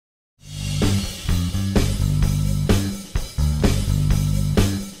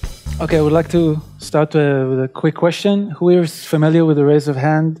Okay, I would like to start with a quick question. Who is familiar with the raise of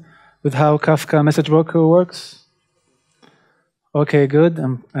hand with how Kafka message broker works? Okay, good.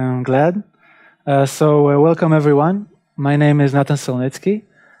 I'm glad. Welcome everyone. My name is Natan Silnitsy,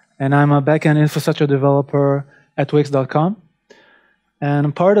 and I'm a backend infrastructure developer at Wix.com. And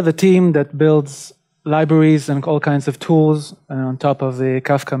I'm part of a team that builds libraries and all kinds of tools on top of the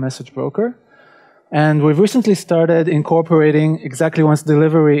Kafka message broker. And we've recently started incorporating exactly once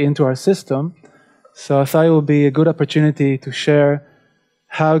delivery into our system. So I thought it would be a good opportunity to share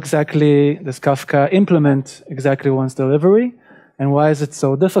how exactly does Kafka implement exactly once delivery and why is it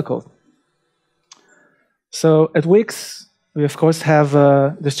so difficult. So at Wix, we of course have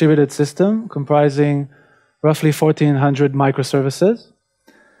a distributed system comprising roughly 1,400 microservices.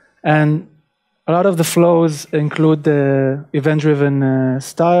 And a lot of the flows include the event-driven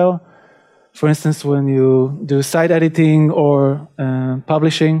style. For instance, when you do site editing or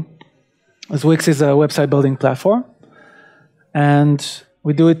publishing, as Wix is a website building platform. And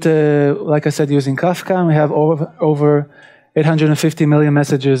we do it, like I said, using Kafka, and we have over 850 million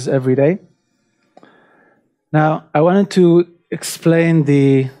messages every day. Now, I wanted to explain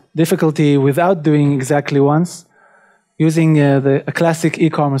the difficulty without doing exactly once, using a classic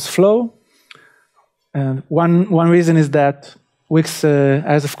e-commerce flow. And one reason is that Wix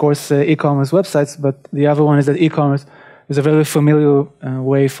has, of course, e-commerce websites, but the other one is that e-commerce is a very familiar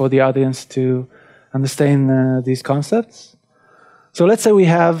way for the audience to understand these concepts. So let's say we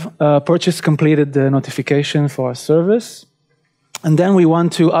have a purchase completed notification for our service, and then we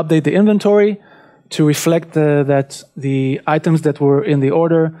want to update the inventory to reflect that the items that were in the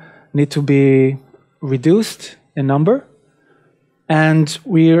order need to be reduced in number. And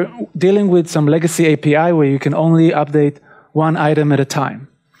we're dealing with some legacy API where you can only update one item at a time.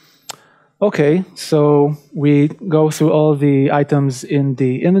 Okay, so we go through all the items in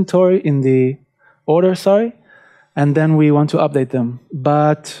the inventory, in the order, sorry, and then we want to update them.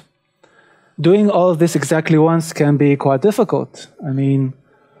 But doing all of this exactly once can be quite difficult. I mean,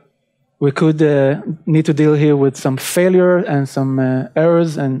 we could need to deal here with some failure and some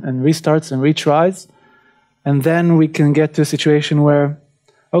errors and restarts and retries. And then we can get to a situation where,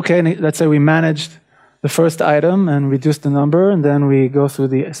 okay, let's say we managed the first item and reduce the number, and then we go through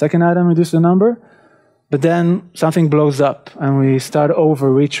the second item, reduce the number, but then something blows up and we start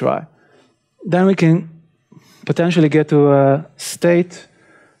over retry. Then we can potentially get to a state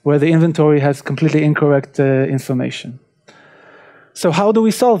where the inventory has completely incorrect information. So how do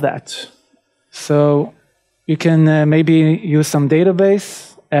we solve that? So you can maybe use some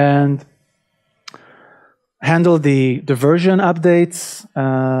database and handle the version updates,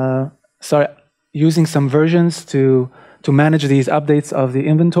 using some versions to manage these updates of the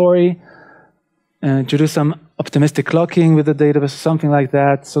inventory, to do some optimistic locking with the database, something like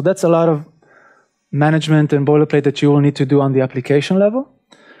that. So that's a lot of management and boilerplate that you will need to do on the application level.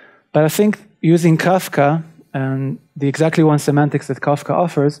 But I think using Kafka and the exactly once semantics that Kafka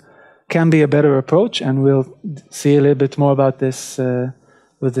offers can be a better approach, and we'll see a little bit more about this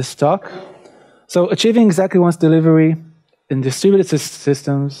with this talk. So achieving exactly once delivery in distributed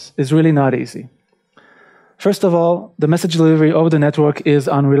systems is really not easy. First of all, the message delivery over the network is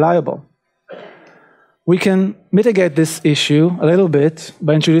unreliable. We can mitigate this issue a little bit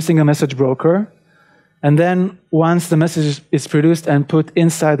by introducing a message broker. And then once the message is produced and put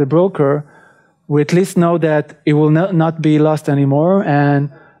inside the broker, we at least know that it will not be lost anymore.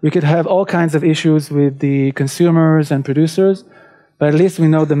 And we could have all kinds of issues with the consumers and producers, but at least we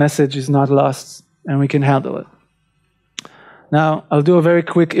know the message is not lost and we can handle it. Now, I'll do a very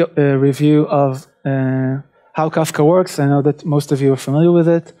quick review of how Kafka works. I know that most of you are familiar with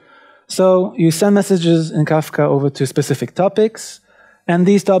it. So you send messages in Kafka over to specific topics, and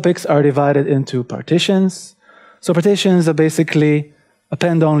these topics are divided into partitions. So partitions are basically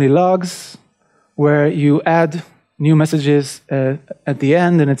append-only logs, where you add new messages at the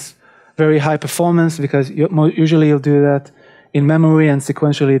end, and it's very high performance because usually you'll do that in memory, and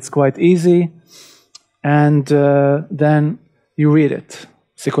sequentially it's quite easy. And then you read it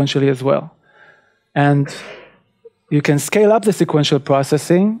sequentially as well. And you can scale up the sequential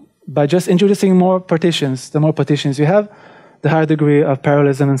processing by just introducing more partitions. The more partitions you have, the higher degree of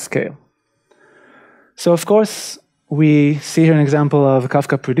parallelism and scale. So of course, we see here an example of a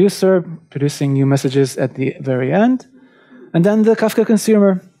Kafka producer producing new messages at the very end. And then the Kafka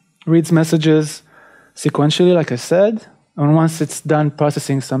consumer reads messages sequentially, like I said. And once it's done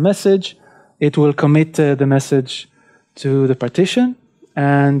processing some message, it will commit the message to the partition.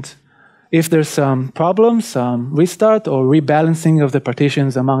 And if there's some problem, some restart or rebalancing of the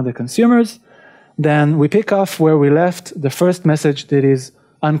partitions among the consumers, then we pick off where we left the first message that is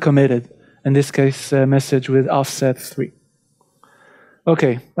uncommitted, in this case, a message with offset 3.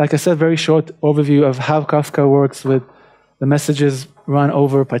 Okay, like I said, very short overview of how Kafka works with the messages run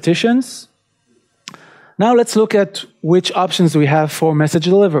over partitions. Now let's look at which options we have for message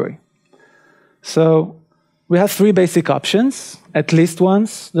delivery. So we have 3 basic options: at least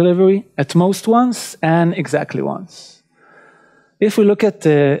once delivery, at most once, and exactly once. If we look at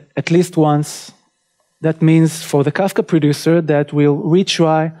at least once, that means for the Kafka producer that we'll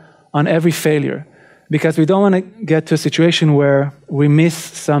retry on every failure, because we don't want to get to a situation where we miss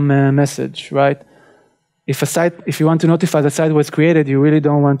some message, right? If you want to notify the site was created, you really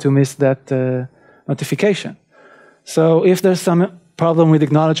don't want to miss that notification. So if there's some problem with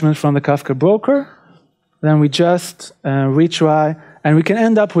acknowledgement from the Kafka broker, then we just retry, and we can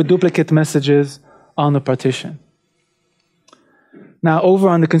end up with duplicate messages on the partition. Now, over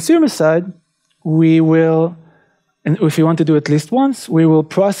on the consumer side, we will, and if you want to do at least once, we will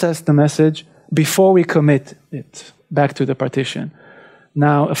process the message before we commit it back to the partition.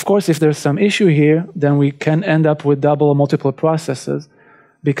 Now, of course, if there's some issue here, then we can end up with double or multiple processes,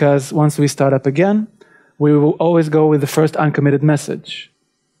 because once we start up again, we will always go with the first uncommitted message.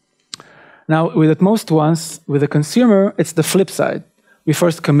 Now, with at most once, with the consumer, it's the flip side. We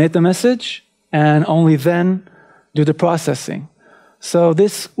first commit the message, and only then do the processing. So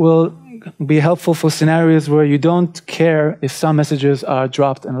this will be helpful for scenarios where you don't care if some messages are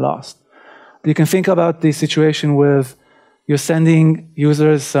dropped and lost. You can think about the situation with you're sending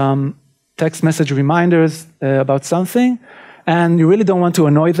users some text message reminders about something, and you really don't want to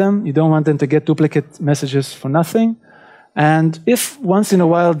annoy them. You don't want them to get duplicate messages for nothing. And if once in a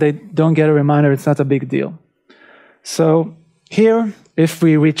while they don't get a reminder, it's not a big deal. So here, if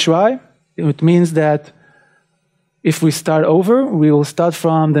we retry, it means that if we start over, we will start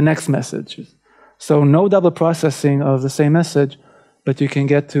from the next message. So no double processing of the same message, but you can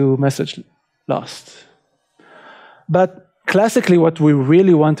get to message lost. But classically, what we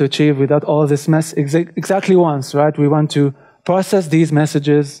really want to achieve without all this mess, exactly once, right? We want to process these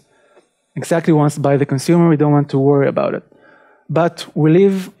messages exactly once by the consumer. We don't want to worry about it. But we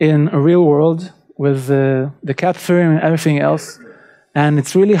live in a real world with the cap theorem and everything else, and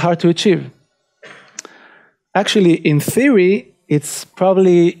it's really hard to achieve. Actually, in theory, it's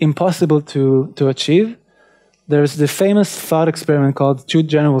probably impossible to achieve. There's the famous thought experiment called two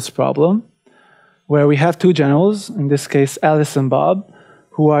generals problem, where we have 2 generals, in this case Alice and Bob,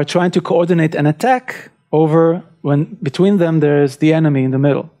 who are trying to coordinate an attack over when between them there's the enemy in the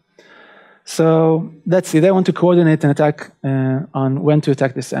middle. So let's see, they want to coordinate an attack on when to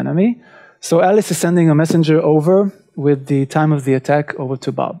attack this enemy. So Alice is sending a messenger over with the time of the attack over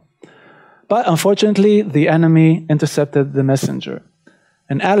to Bob. But unfortunately, the enemy intercepted the messenger.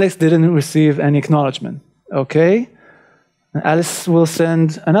 And Alice didn't receive any acknowledgement. Okay, and Alice will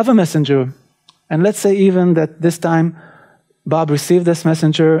send another messenger. And let's say even that this time Bob received this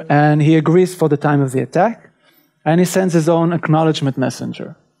messenger and he agrees for the time of the attack, and he sends his own acknowledgement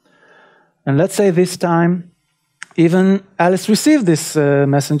messenger. And let's say this time even Alice received this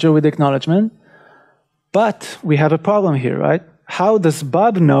messenger with acknowledgement, but we have a problem here, right? How does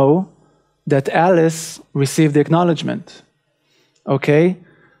Bob know that Alice received the acknowledgement? Okay,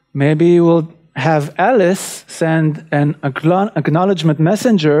 maybe we'll have Alice send an acknowledgement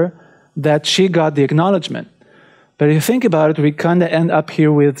messenger that she got the acknowledgement. But if you think about it, we kind of end up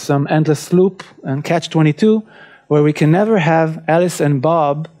here with some endless loop and catch-22, where we can never have Alice and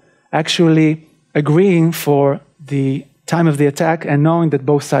Bob actually agreeing for the time of the attack and knowing that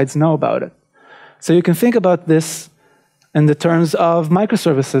both sides know about it. So you can think about this in the terms of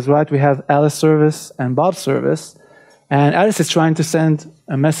microservices, right? We have Alice service and Bob service, and Alice is trying to send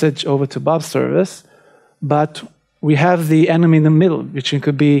a message over to Bob's service, but we have the enemy in the middle, which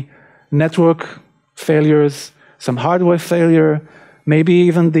could be network failures, some hardware failure, maybe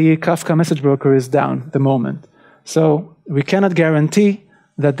even the Kafka message broker is down at the moment. So we cannot guarantee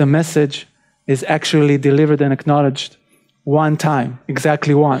that the message is actually delivered and acknowledged one time,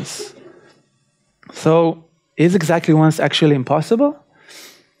 exactly once. So is exactly once actually impossible?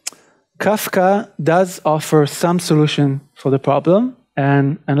 Kafka does offer some solution for the problem,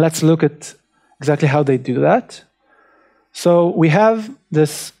 and let's look at exactly how they do that. So we have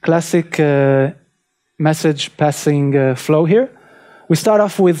this classic message passing flow here. We start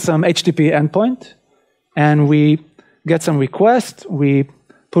off with some HTTP endpoint, and we get some request. We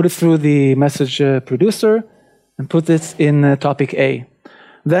put it through the message producer and put it in topic A.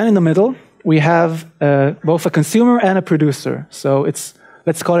 Then in the middle, we have both a consumer and a producer. So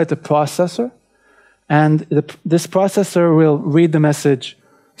let's call it a processor. And this processor will read the message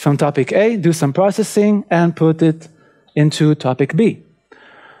from topic A, do some processing, and put it into topic B.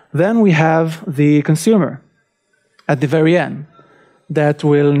 Then we have the consumer at the very end that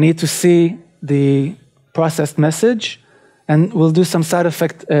will need to see the processed message, and we'll do some side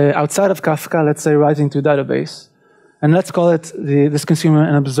effect outside of Kafka, let's say writing to a database. And let's call it this consumer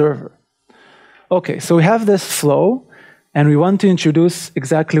an observer. Okay, so we have this flow, and we want to introduce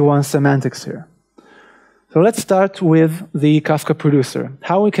exactly one semantics here. So let's start with the Kafka producer.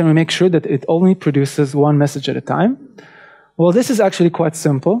 How can we make sure that it only produces one message at a time? Well, this is actually quite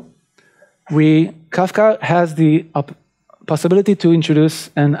simple. Kafka has the possibility to introduce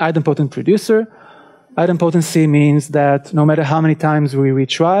an idempotent producer. Idempotency means that no matter how many times we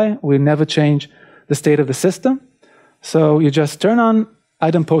retry, we never change the state of the system. So you just turn on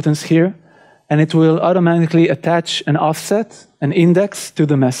idempotence here, and it will automatically attach an offset, an index to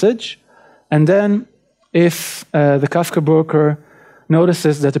the message. And then if the Kafka broker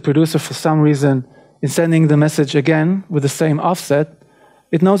notices that the producer, for some reason, is sending the message again with the same offset,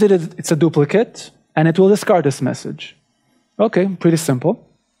 it knows that it's a duplicate, and it will discard this message. Okay, pretty simple.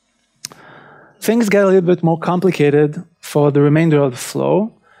 Things get a little bit more complicated for the remainder of the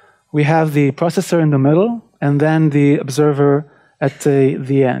flow. We have the processor in the middle, and then the observer at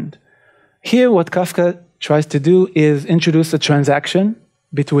the end. Here, what Kafka tries to do is introduce a transaction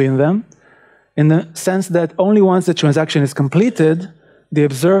between them, in the sense that only once the transaction is completed, the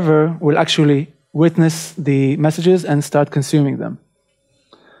observer will actually witness the messages and start consuming them.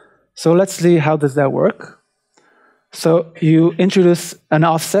 So let's see how does that work. So you introduce an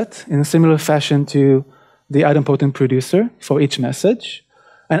offset in a similar fashion to the idempotent producer for each message.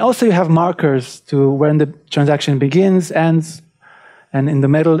 And also you have markers to when the transaction begins, ends, and in the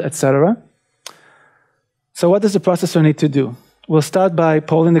middle, etc. So what does the processor need to do? We'll start by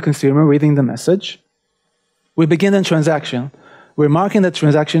polling the consumer, reading the message. We begin the transaction. We're marking that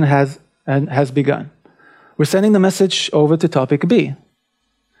transaction has begun. We're sending the message over to topic B.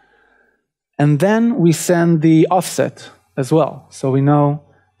 And then we send the offset as well, so we know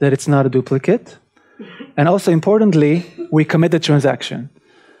that it's not a duplicate. And also importantly, we commit the transaction.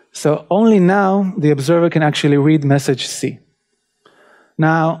 So only now the observer can actually read message C.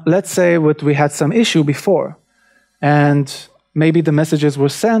 Now, let's say we had some issue before, and maybe the messages were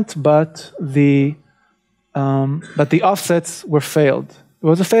sent, but the offsets were failed. It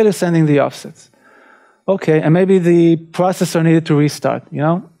was a failure sending the offsets. Okay, and maybe the processor needed to restart,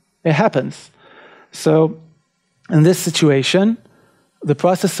 It happens. So in this situation, the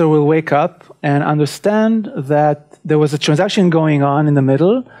processor will wake up and understand that there was a transaction going on in the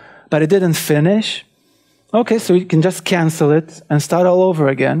middle, but it didn't finish. Okay, so you can just cancel it and start all over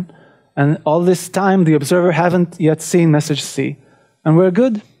again. And all this time, the observer haven't yet seen message C. And we're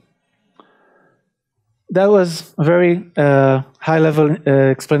good. That was a very high-level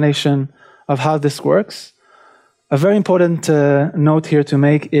explanation of how this works. A very important note here to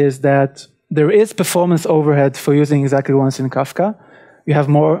make is that there is performance overhead for using exactly once in Kafka. You have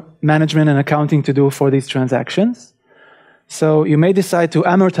more management and accounting to do for these transactions. So you may decide to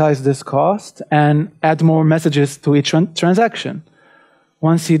amortize this cost and add more messages to each transaction.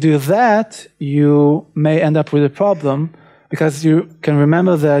 Once you do that, you may end up with a problem, because you can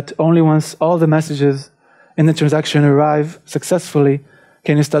remember that only once all the messages in the transaction arrive successfully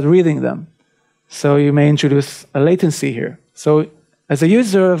can you start reading them. So you may introduce a latency here. So as a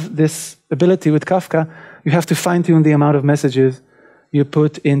user of this ability with Kafka, you have to fine-tune the amount of messages you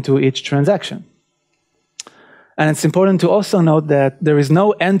put into each transaction. And it's important to also note that there is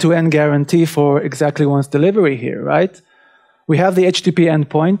no end-to-end guarantee for exactly once delivery here, right? We have the HTTP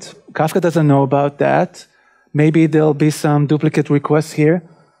endpoint. Kafka doesn't know about that. Maybe there'll be some duplicate requests here.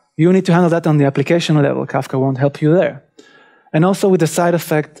 You need to handle that on the application level. Kafka won't help you there. And also with the side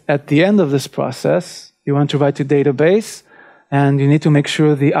effect at the end of this process, you want to write to database, and you need to make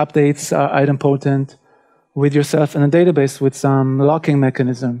sure the updates are idempotent with yourself in a database with some locking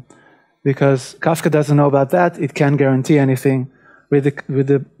mechanism. Because Kafka doesn't know about that, it can't guarantee anything with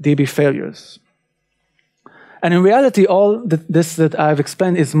the DB failures. And in reality, all this that I've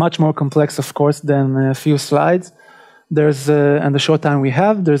explained is much more complex, of course, than a few slides. There's, in the short time we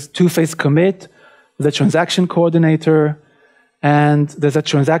have, there's two-phase commit, the transaction coordinator, and there's a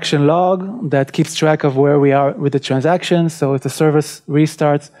transaction log that keeps track of where we are with the transaction. So if the service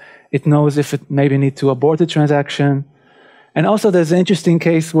restarts, it knows if it maybe need to abort the transaction. And also there's an interesting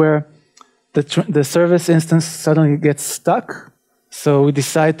case where the service instance suddenly gets stuck. So we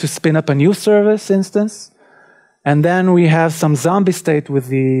decide to spin up a new service instance. And then we have some zombie state with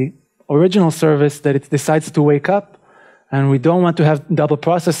the original service that it decides to wake up. And we don't want to have double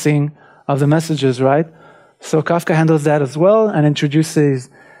processing of the messages, right? So Kafka handles that as well and introduces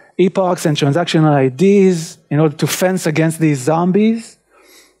epochs and transactional IDs in order to fence against these zombies.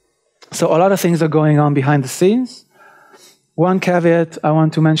 So a lot of things are going on behind the scenes. One caveat I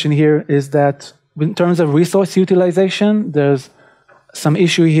want to mention here is that in terms of resource utilization, there's some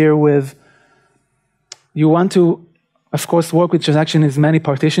issue here with you want to, of course, work with transaction in as many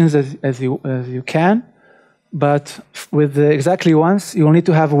partitions as you can, but with the exactly once, you will need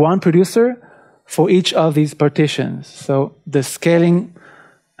to have one producer for each of these partitions. So the scaling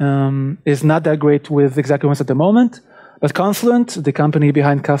is not that great with exactly once at the moment, but Confluent, the company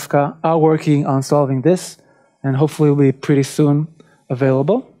behind Kafka, are working on solving this, and hopefully will be pretty soon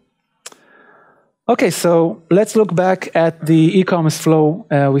available. Okay, so let's look back at the e-commerce flow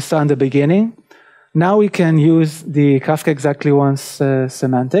we saw in the beginning. Now we can use the Kafka exactly once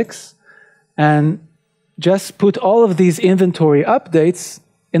semantics and just put all of these inventory updates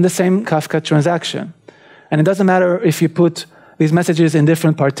in the same Kafka transaction. And it doesn't matter if you put these messages in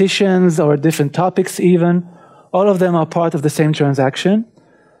different partitions or different topics even. All of them are part of the same transaction.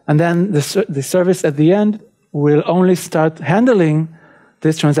 And then the service at the end will only start handling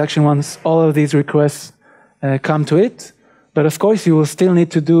this transaction once all of these requests come to it. But of course, you will still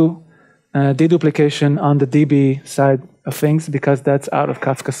need to do deduplication on the DB side of things because that's out of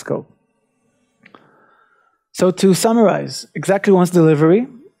Kafka scope. So to summarize, exactly once delivery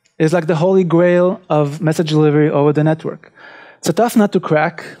is like the holy grail of message delivery over the network. It's a tough nut to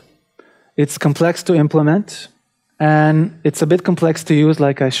crack. It's complex to implement. And it's a bit complex to use,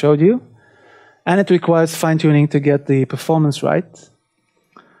 like I showed you. And it requires fine-tuning to get the performance right.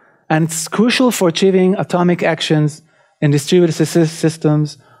 And it's crucial for achieving atomic actions in distributed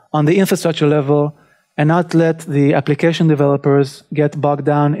systems on the infrastructure level and not let the application developers get bogged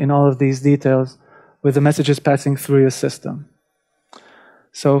down in all of these details with the messages passing through your system.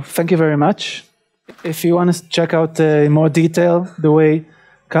 So thank you very much. If you want to check out in more detail the way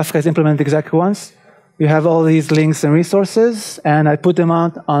Kafka is implemented exactly once, you have all these links and resources, and I put them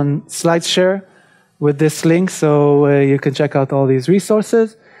out on SlideShare with this link, so you can check out all these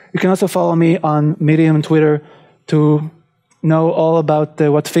resources. You can also follow me on Medium and Twitter to know all about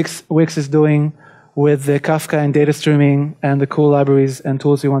what Wix is doing with the Kafka and data streaming and the cool libraries and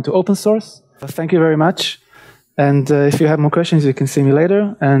tools we want to open source. Thank you very much. And if you have more questions, you can see me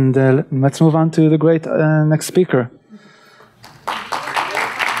later. And let's move on to the great next speaker.